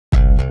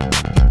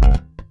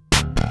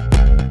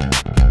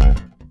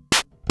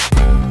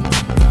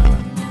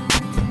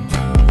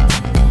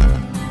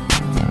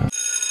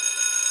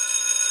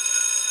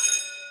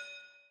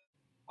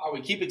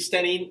we keep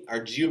extending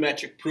our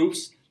geometric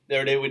proofs. The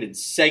other day we did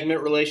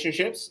segment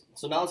relationships.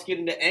 So now let's get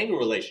into angle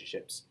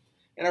relationships.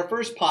 And our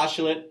first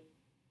postulate,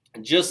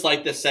 just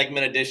like the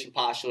segment addition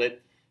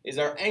postulate, is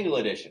our angle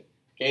addition.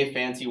 Okay,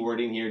 fancy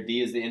wording here.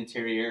 D is the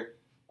interior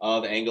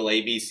of angle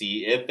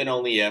ABC, if and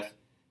only if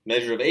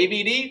measure of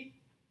ABD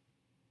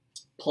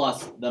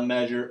plus the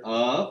measure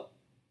of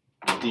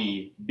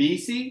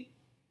DBC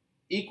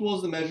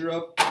equals the measure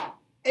of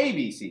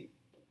ABC.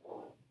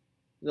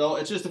 So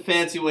it's just a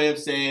fancy way of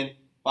saying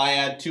if I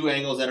add two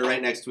angles that are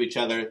right next to each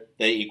other,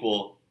 they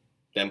equal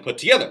them put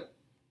together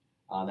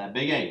on that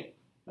big angle.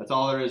 That's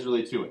all there is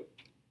really to it.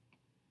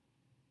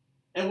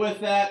 And with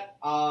that,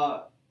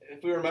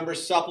 if we remember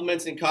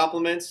supplements and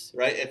complements,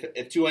 right?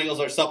 If two angles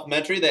are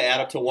supplementary, they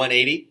add up to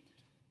 180.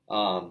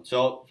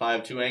 So if I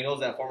have two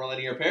angles that form a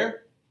linear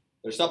pair,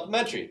 they're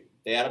supplementary.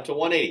 They add up to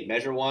 180.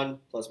 Measure 1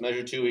 plus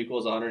measure 2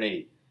 equals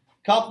 180.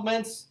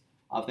 Complements,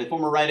 if they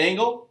form a right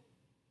angle,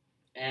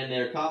 and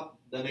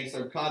that makes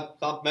them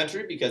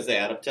complementary because they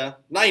add up to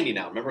 90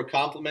 now. Remember,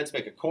 complements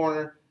make a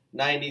corner,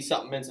 90,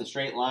 supplements a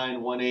straight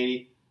line,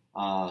 180.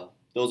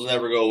 Those will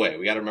never go away.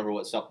 We got to remember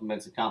what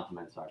supplements and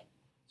complements are.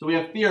 So we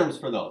have theorems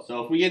for those.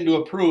 So if we get into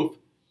a proof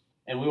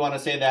and we want to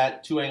say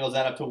that two angles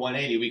add up to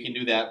 180, we can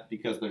do that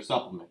because they're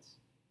supplements.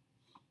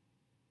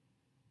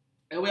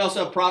 And we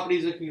also have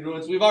properties of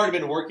congruence. We've already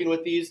been working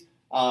with these,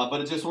 but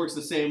it just works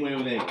the same way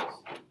with angles.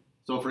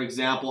 So for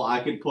example, I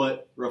could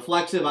put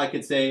reflexive. I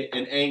could say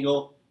an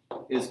angle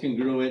is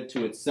congruent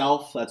to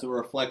itself. That's what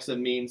reflexive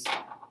means.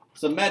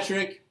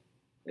 Symmetric,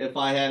 if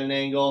I had an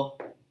angle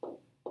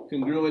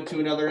congruent to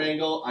another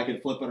angle, I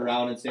could flip it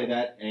around and say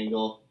that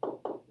angle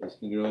is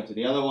congruent to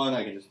the other one.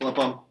 I can just flip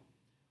them.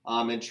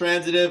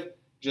 Intransitive,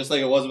 just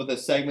like it was with the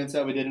segments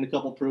that we did in a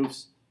couple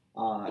proofs.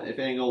 If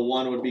angle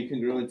 1 would be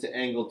congruent to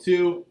angle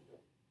 2,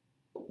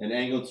 and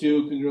angle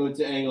 2 congruent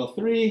to angle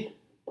 3,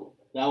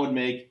 that would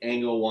make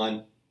angle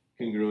 1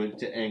 congruent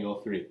to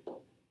angle 3.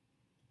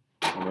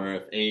 Remember,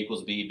 if A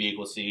equals B, B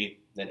equals C,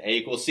 then A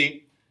equals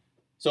C.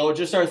 So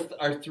just our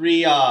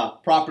three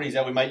properties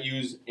that we might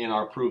use in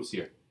our proofs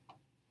here.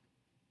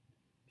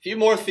 A few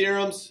more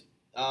theorems.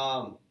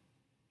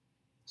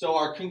 So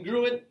our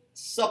congruent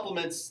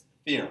supplements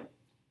theorem.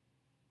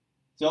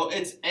 So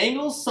it's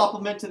angles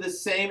supplement to the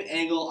same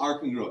angle are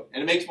congruent.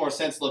 And it makes more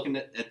sense looking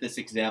at this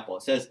example.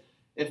 It says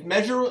if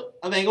measure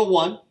of angle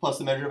 1 plus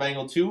the measure of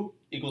angle 2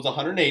 equals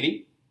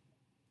 180,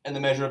 and the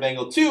measure of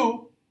angle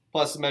 2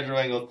 plus the measure of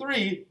angle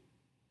 3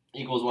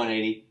 equals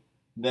 180,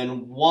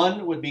 then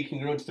 1 would be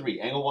congruent to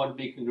 3. Angle 1 would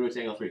be congruent to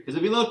angle 3. Because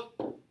if you look,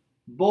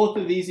 both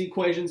of these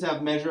equations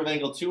have measure of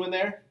angle 2 in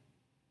there.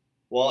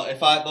 Well,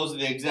 those are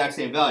the exact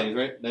same values,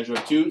 right? Measure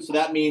of 2. So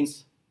that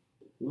means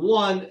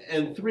 1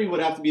 and 3 would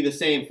have to be the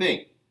same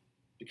thing.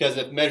 Because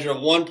if measure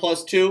of 1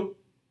 plus 2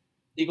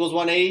 equals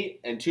 180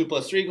 and 2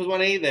 plus 3 equals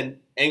 180, then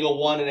angle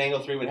 1 and angle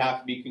 3 would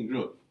have to be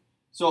congruent.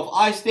 So if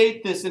I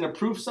state this in a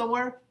proof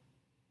somewhere,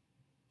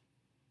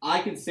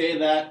 I can say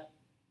that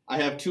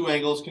I have two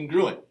angles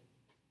congruent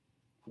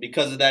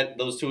because of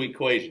those two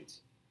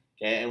equations.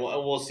 Okay, and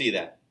we'll see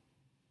that.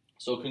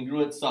 So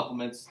congruent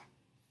supplements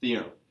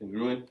theorem.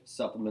 Congruent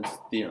supplements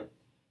theorem.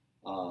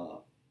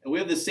 And we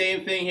have the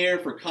same thing here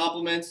for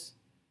complements,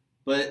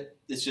 but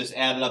it's just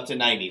added up to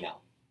 90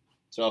 now.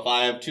 So if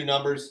I have two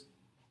numbers,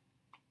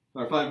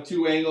 or if I have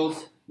two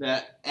angles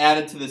that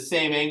added to the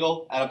same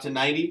angle, add up to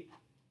 90.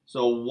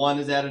 So 1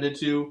 is added to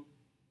 2,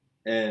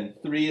 and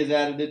 3 is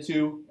added to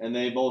 2, and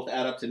they both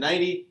add up to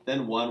 90,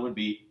 then 1 would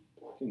be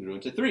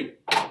congruent to 3.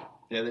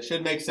 Yeah, that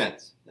should make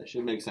sense. That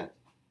should make sense.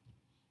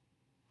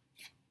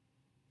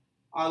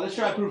 All right, let's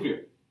try a proof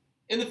here.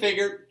 In the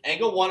figure,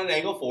 angle 1 and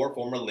angle 4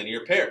 form a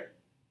linear pair.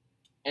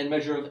 And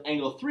measure of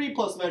angle 3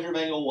 plus measure of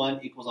angle 1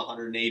 equals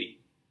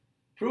 180.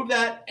 Prove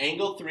that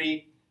angle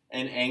 3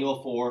 and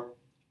angle 4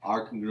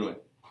 are congruent.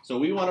 So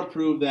we want to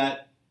prove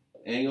that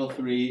angle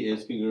 3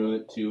 is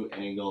congruent to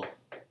angle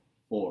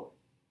 4.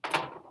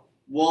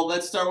 Well,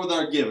 let's start with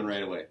our given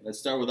right away. Let's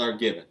start with our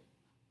given.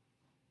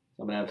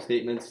 So I'm going to have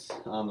statements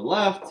on the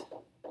left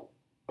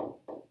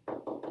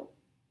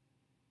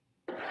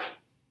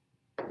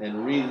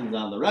and reasons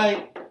on the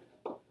right.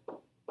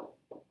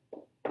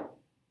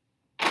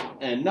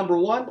 And number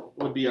 1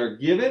 would be our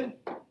given.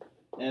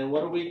 And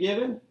what are we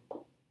given?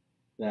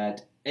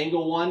 That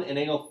angle 1 and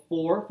angle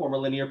 4 form a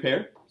linear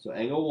pair. So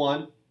angle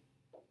 1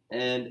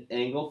 and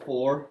angle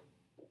 4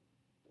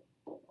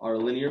 are a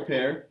linear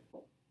pair.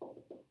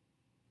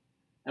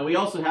 And we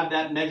also have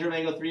that measure of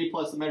angle 3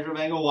 plus the measure of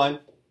angle 1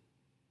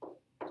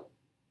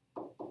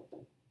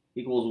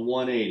 equals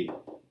 180.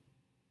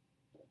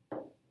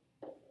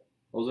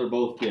 Those are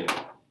both given.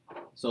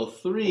 So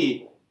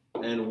 3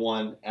 and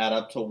 1 add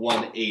up to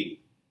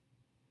 180.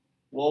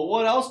 Well,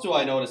 what else do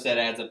I notice that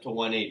adds up to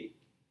 180?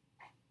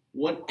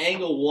 Wouldn't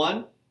angle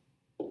 1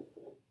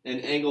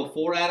 and angle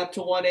 4 add up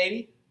to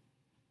 180?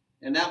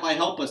 And that might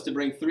help us to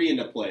bring 3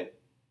 into play.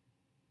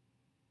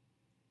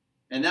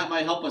 And that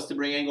might help us to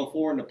bring angle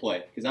 4 into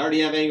play. Because I already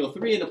have angle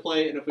 3 into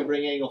play, and if we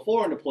bring angle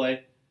 4 into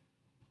play,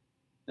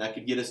 that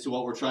could get us to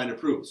what we're trying to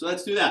prove. So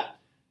let's do that.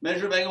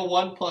 Measure of angle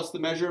 1 plus the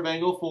measure of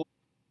angle 4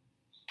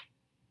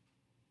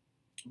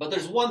 But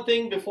there's one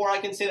thing before I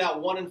can say that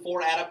 1 and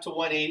 4 add up to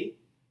 180.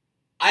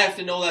 I have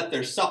to know that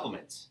they're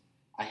supplements.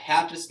 I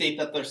have to state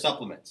that they're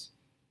supplements.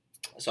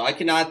 So I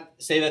cannot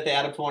say that they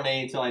add up to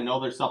 180 until I know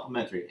they're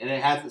supplementary. And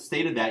it hasn't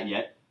stated that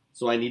yet,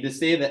 so I need to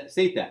state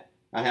that.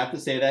 I have to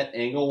say that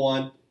angle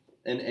 1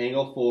 and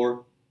angle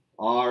 4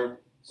 are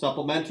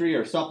supplementary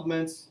or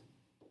supplements.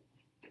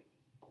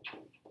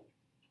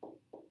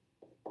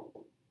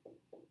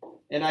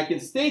 And I can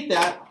state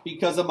that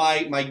because of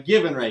my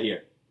given right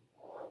here.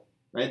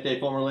 Right? They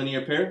form a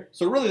linear pair.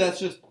 So really that's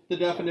just the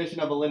definition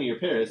of a linear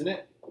pair, isn't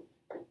it?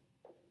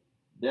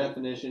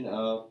 Definition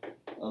of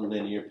a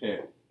linear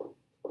pair.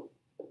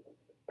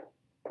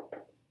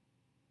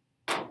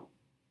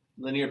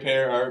 Linear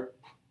pair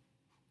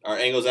are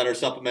angles that are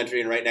supplementary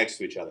and right next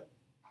to each other.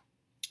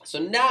 So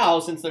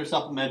now, since they're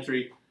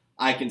supplementary,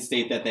 I can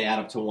state that they add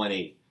up to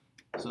 180.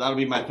 So that'll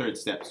be my third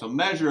step. So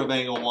measure of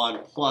angle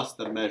 1 plus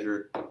the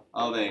measure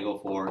of angle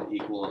 4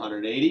 equal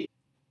 180.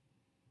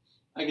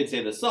 I could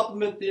say the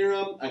supplement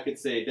theorem. I could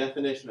say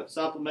definition of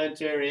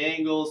supplementary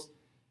angles.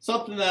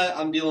 Something that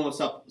I'm dealing with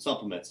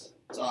supplements.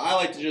 So I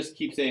like to just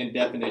keep saying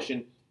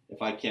definition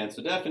if I can.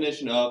 So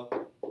definition of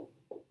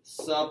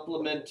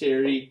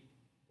supplementary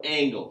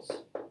angles.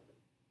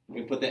 You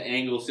can put the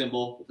angle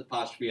symbol with the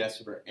apostrophe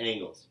S for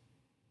angles.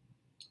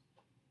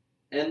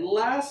 And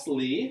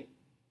lastly,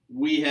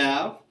 we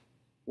have,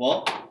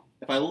 well,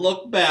 if I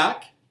look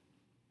back,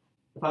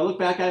 I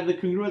have the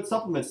congruent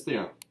supplements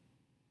theorem.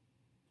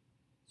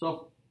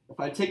 So if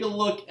I take a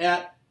look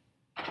at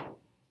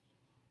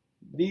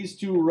these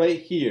two right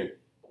here,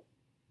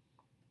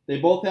 they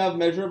both have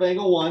measure of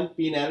angle 1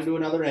 being added to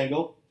another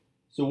angle.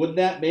 So would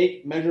that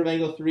make measure of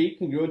angle 3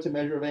 congruent to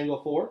measure of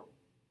angle 4?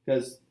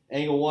 Because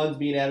angle 1 is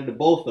being added to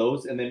both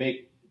those, and they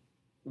make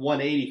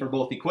 180 for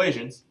both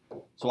equations.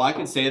 So I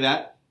can say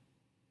that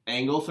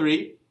angle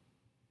 3,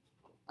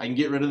 I can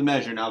get rid of the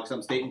measure now because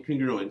I'm stating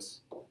congruence.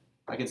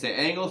 I can say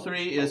angle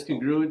 3 is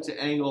congruent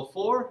to angle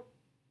 4.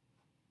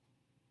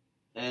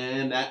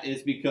 And that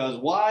is because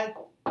why?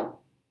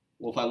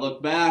 Well, if I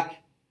look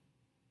back,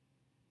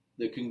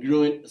 the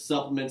congruent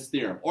supplements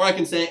theorem. Or I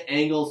can say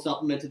angles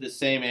supplement to the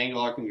same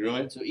angle are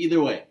congruent. So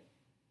either way,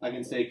 I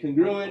can say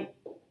congruent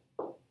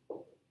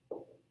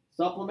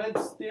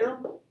supplements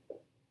theorem.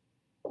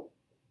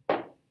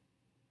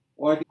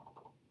 Or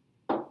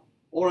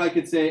I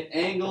could say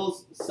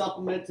angles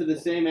supplement to the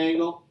same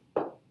angle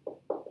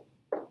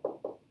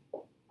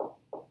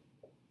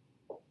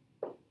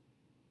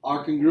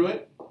are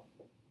congruent.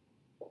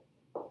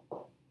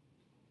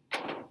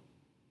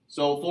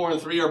 So 4 and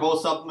 3 are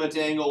both supplement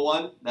to angle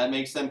 1. That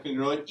makes them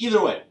congruent.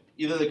 Either way,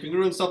 either the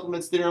congruent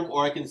supplements theorem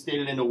or I can state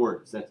it into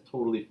words. That's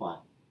totally fine.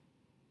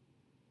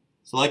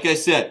 So like I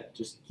said,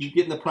 just keep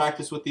getting the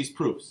practice with these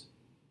proofs.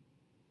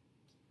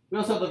 We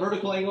also have the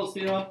vertical angles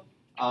theorem.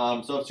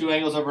 So if two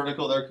angles are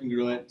vertical, they're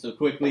congruent. So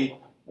quickly,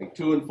 like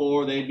 2 and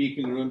 4, they'd be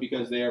congruent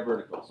because they are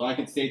vertical. So I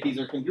can state these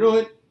are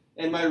congruent,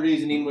 and my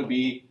reasoning would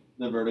be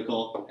the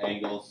vertical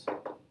angles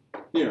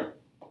theorem.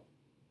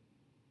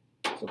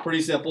 So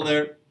pretty simple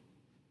there.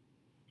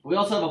 We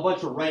also have a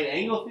bunch of right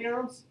angle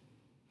theorems.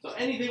 So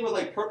anything with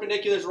like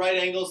perpendiculars, right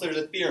angles, there's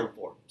a theorem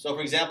for. So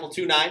for example,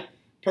 2.9,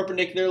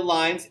 perpendicular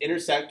lines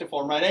intersect to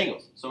form right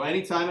angles. So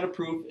anytime in a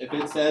proof, if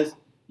it says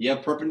you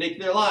have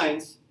perpendicular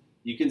lines,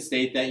 you can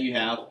state that you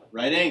have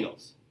right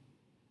angles.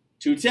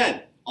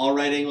 2.10, all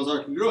right angles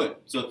are congruent.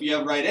 So if you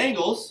have right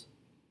angles,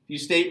 if you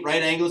state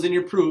right angles in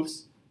your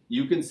proofs,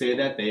 you can say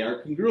that they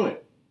are congruent.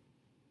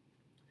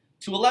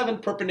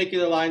 2.11,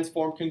 perpendicular lines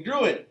form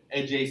congruent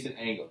adjacent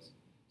angles.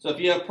 So if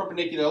you have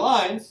perpendicular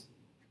lines,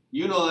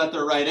 you know that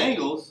they're right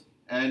angles,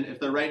 and if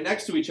they're right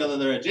next to each other,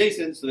 they're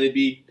adjacent, so they'd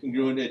be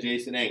congruent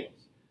adjacent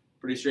angles.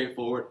 Pretty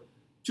straightforward.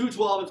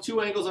 2.12, if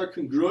two angles are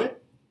congruent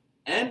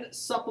and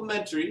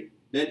supplementary,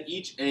 then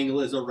each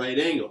angle is a right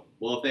angle.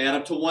 Well, if they add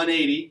up to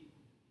 180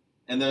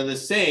 and they're the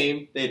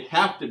same, they'd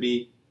have to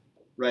be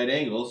right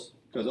angles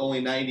because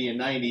only 90 and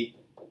 90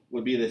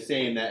 would be the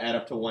same that add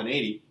up to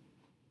 180.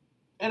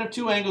 And if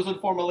two angles would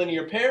form a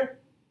linear pair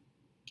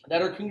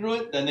that are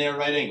congruent, then they are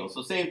right angles.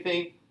 So same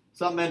thing,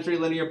 supplementary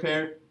linear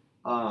pair,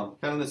 kind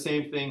of the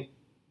same thing.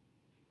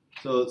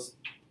 So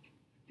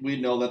we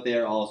know that they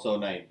are also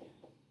 90.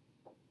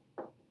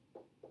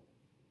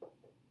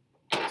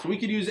 So we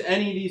could use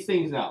any of these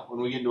things now when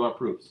we get into our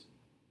proofs.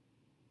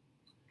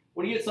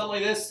 When you get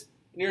something like this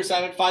in your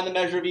assignment, find the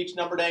measure of each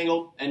numbered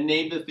angle and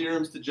name the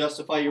theorems to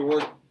justify your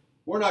work.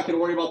 We're not going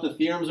to worry about the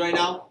theorems right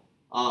now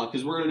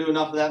because we're going to do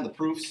enough of that in the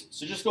proofs.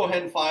 So just go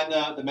ahead and find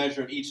the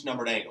measure of each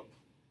numbered angle.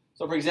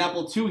 So for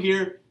example, 2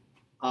 here,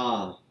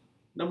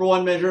 number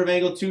 1 measure of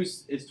angle 2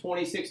 is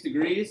 26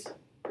 degrees.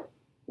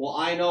 Well,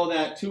 I know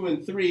that 2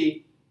 and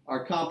 3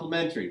 are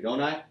complementary,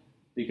 don't I?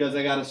 Because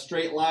I got a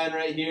straight line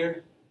right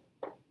here.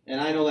 And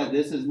I know that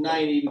this is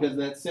 90 because of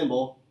that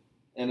symbol.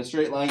 And a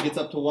straight line gets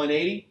up to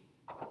 180.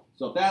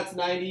 So if that's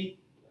 90,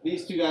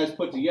 these two guys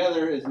put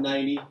together is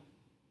 90.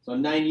 So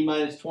 90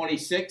 minus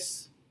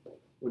 26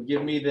 would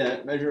give me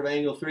the measure of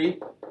angle 3.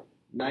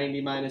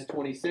 90 minus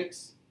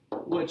 26,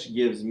 which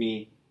gives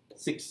me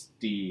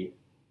 60.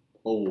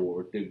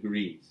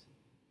 degrees.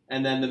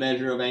 And then the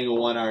measure of angle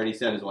 1 I already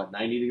said is what,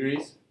 90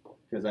 degrees?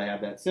 Because I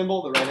have that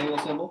symbol, the right angle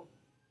symbol.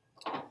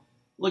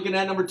 Looking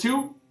at number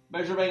 2,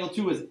 measure of angle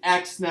 2 is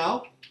x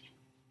now.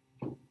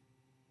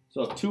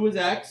 So if 2 is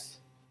x,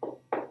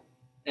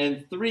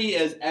 and 3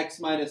 is x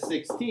minus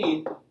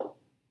 16,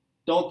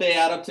 don't they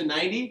add up to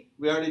 90?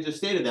 We already just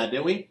stated that,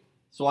 didn't we?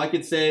 So I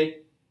could say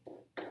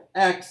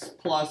x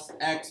plus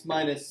x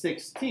minus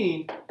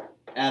 16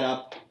 add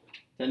up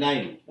to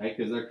 90, right?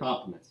 Because they're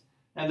complements.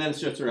 And then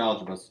it's just our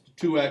algebra. So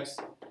 2x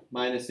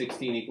minus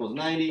 16 equals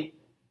 90.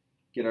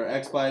 Get our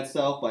x by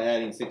itself by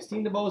adding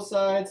 16 to both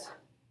sides.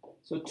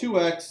 So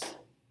 2x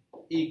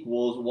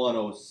equals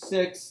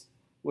 106,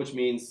 which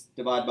means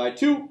divide by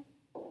 2,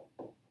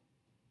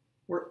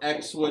 where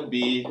x would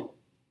be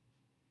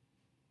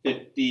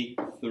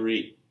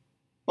 53.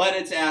 But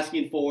it's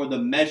asking for the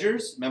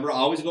measures. Remember,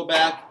 always go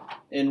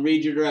back and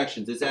read your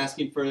directions. It's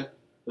asking for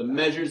the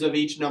measures of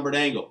each numbered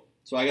angle.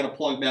 So I got to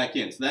plug back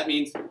in. So that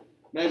means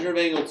measure of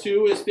angle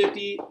 2 is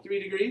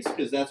 53 degrees,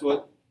 because that's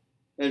what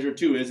measure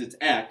 2 is. It's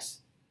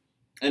x.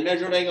 And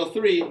measure of angle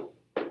 3,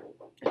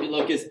 if you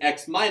look, is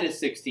x minus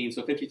 16.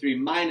 So 53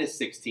 minus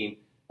 16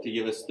 to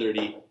give us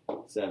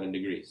 37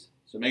 degrees.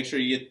 So make sure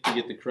you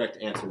get the correct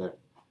answer there.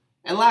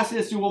 And lastly,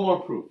 let's do one more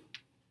proof.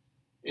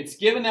 It's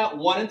given that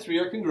 1 and 3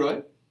 are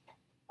congruent.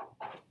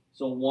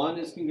 So 1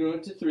 is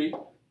congruent to 3.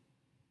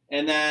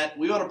 And that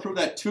we want to prove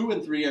that 2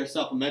 and 3 are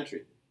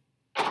supplementary.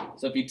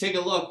 So if you take a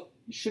look,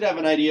 you should have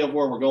an idea of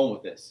where we're going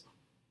with this.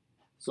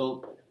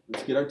 So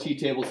let's get our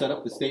T-table set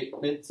up, the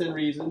statements and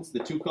reasons, the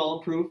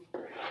 2-column proof.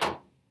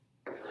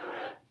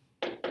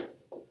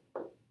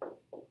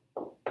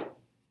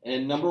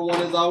 And number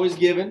 1 is always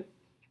given.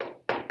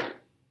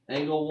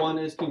 Angle 1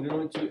 is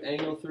congruent to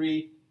angle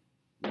 3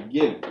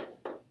 given.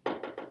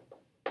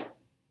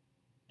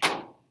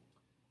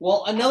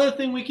 Well, another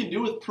thing we can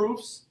do with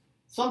proofs,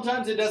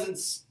 sometimes it doesn't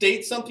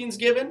state something's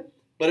given,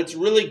 but it's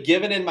really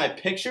given in my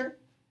picture.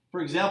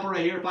 For example,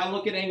 right here, if I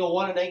look at angle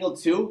 1 and angle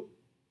 2,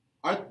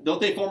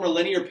 don't they form a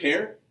linear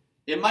pair?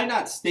 It might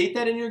not state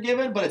that in your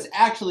given, but it's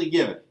actually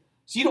given.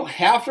 So you don't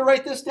have to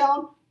write this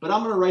down, but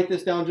I'm going to write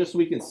this down just so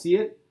we can see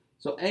it.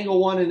 So angle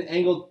 1 and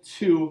angle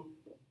 2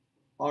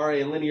 are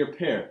a linear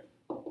pair.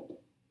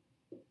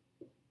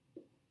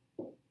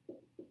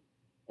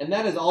 And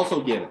that is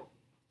also given.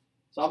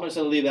 So I'm just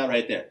going to leave that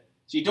right there.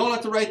 So you don't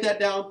have to write that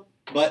down,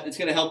 but it's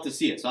going to help to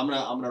see it. So I'm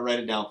going to write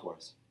it down for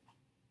us.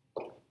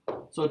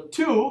 So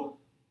 2,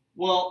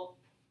 well,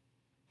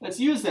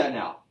 let's use that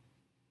now.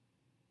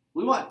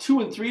 We want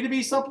 2 and 3 to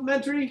be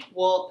supplementary.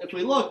 Well, if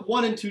we look,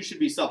 1 and 2 should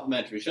be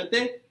supplementary, shouldn't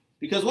they?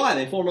 Because why?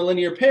 They form a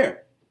linear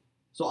pair.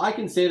 So I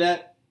can say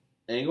that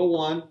angle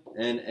 1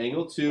 and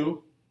angle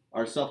 2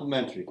 are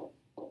supplementary.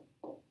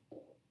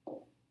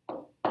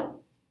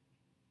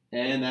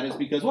 And that is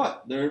because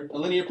what? They're a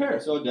linear pair,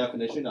 so a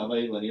definition of a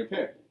linear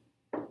pair.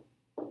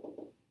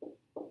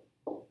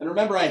 And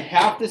remember, I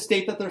have to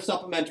state that they're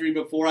supplementary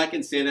before I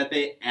can say that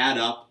they add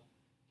up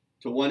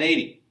to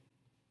 180.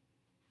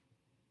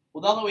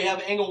 Well, now that we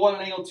have angle 1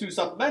 and angle 2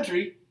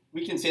 supplementary,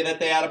 we can say that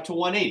they add up to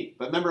 180.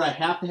 But remember, I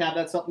have to have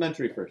that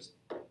supplementary first.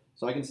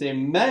 So I can say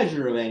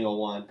measure of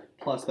angle 1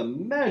 plus the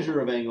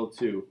measure of angle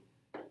 2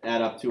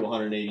 add up to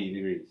 180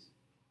 degrees.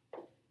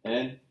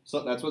 And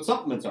so that's what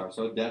supplements are.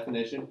 So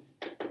definition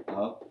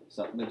of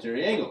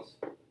supplementary angles.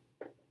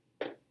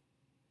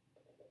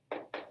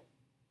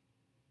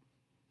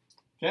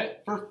 Okay,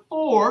 for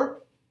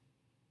 4,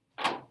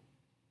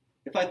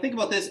 if I think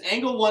about this,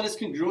 angle 1 is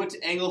congruent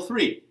to angle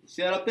 3.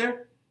 See that up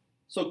there?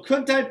 So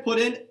couldn't I put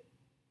in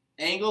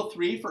angle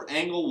 3 for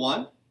angle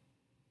 1?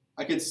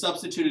 I could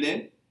substitute it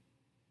in.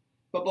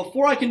 But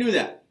before I can do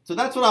that, so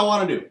that's what I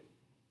want to do.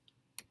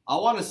 I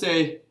want to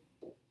say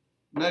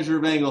measure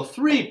of angle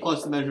 3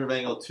 plus the measure of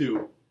angle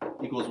 2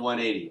 equals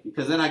 180.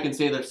 Because then I can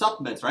say they're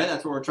supplements, right?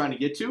 That's what we're trying to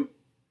get to.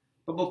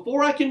 But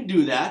before I can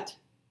do that,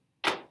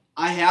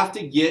 I have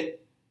to get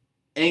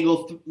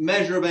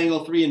measure of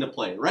angle 3 into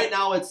play. Right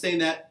now it's saying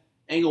that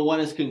angle 1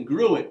 is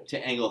congruent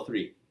to angle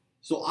 3.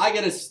 So I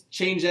got to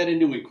change that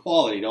into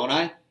equality, don't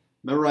I?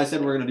 Remember I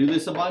said we're going to do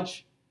this a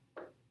bunch?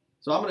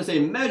 So I'm going to say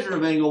measure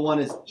of angle 1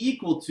 is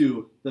equal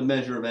to the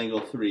measure of angle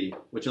 3,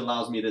 which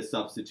allows me to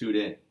substitute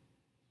in.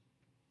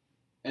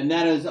 And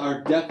that is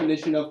our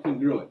definition of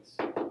congruence.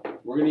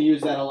 We're going to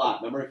use that a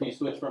lot. Remember, if you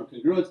switch from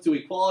congruence to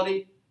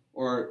equality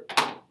or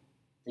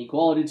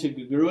equality to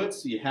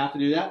congruence, you have to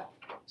do that.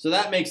 So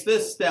that makes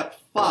this step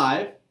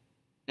 5.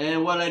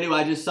 And what I do,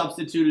 I just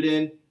substituted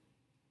in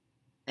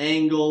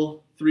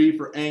angle 3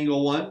 for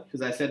angle 1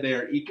 because I said they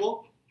are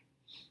equal.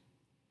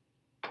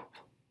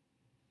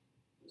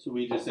 So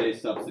we just say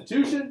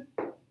substitution.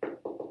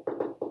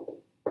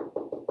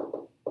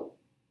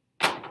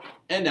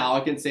 And now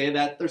I can say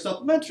that they're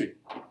supplementary.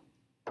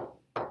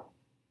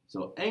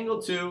 So angle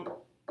 2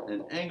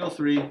 and angle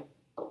 3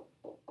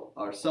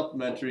 are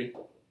supplementary.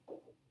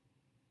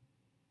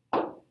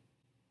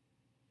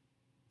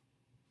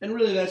 And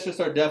really that's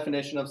just our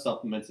definition of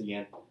supplements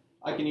again.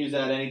 I can use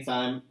that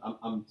anytime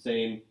I'm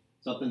saying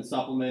something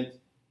supplement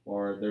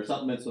or they're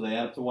supplements, so they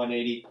add up to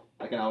 180,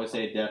 I can always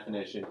say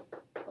definition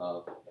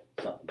of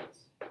supplements.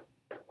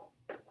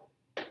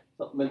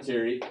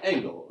 Supplementary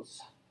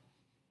angles.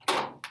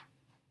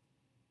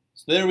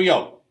 So there we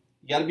go.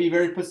 You got to be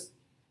very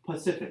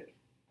specific.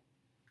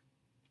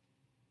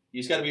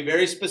 You just got to be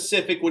very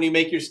specific when you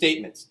make your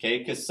statements, okay?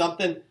 Because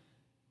something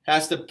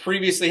has to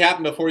previously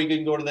happen before you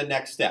can go to the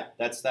next step.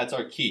 That's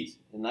our keys.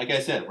 And like I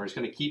said, we're just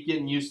going to keep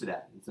getting used to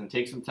that. It's going to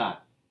take some time.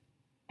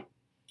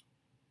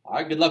 All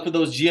right, good luck with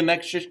those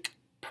geometric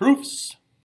proofs.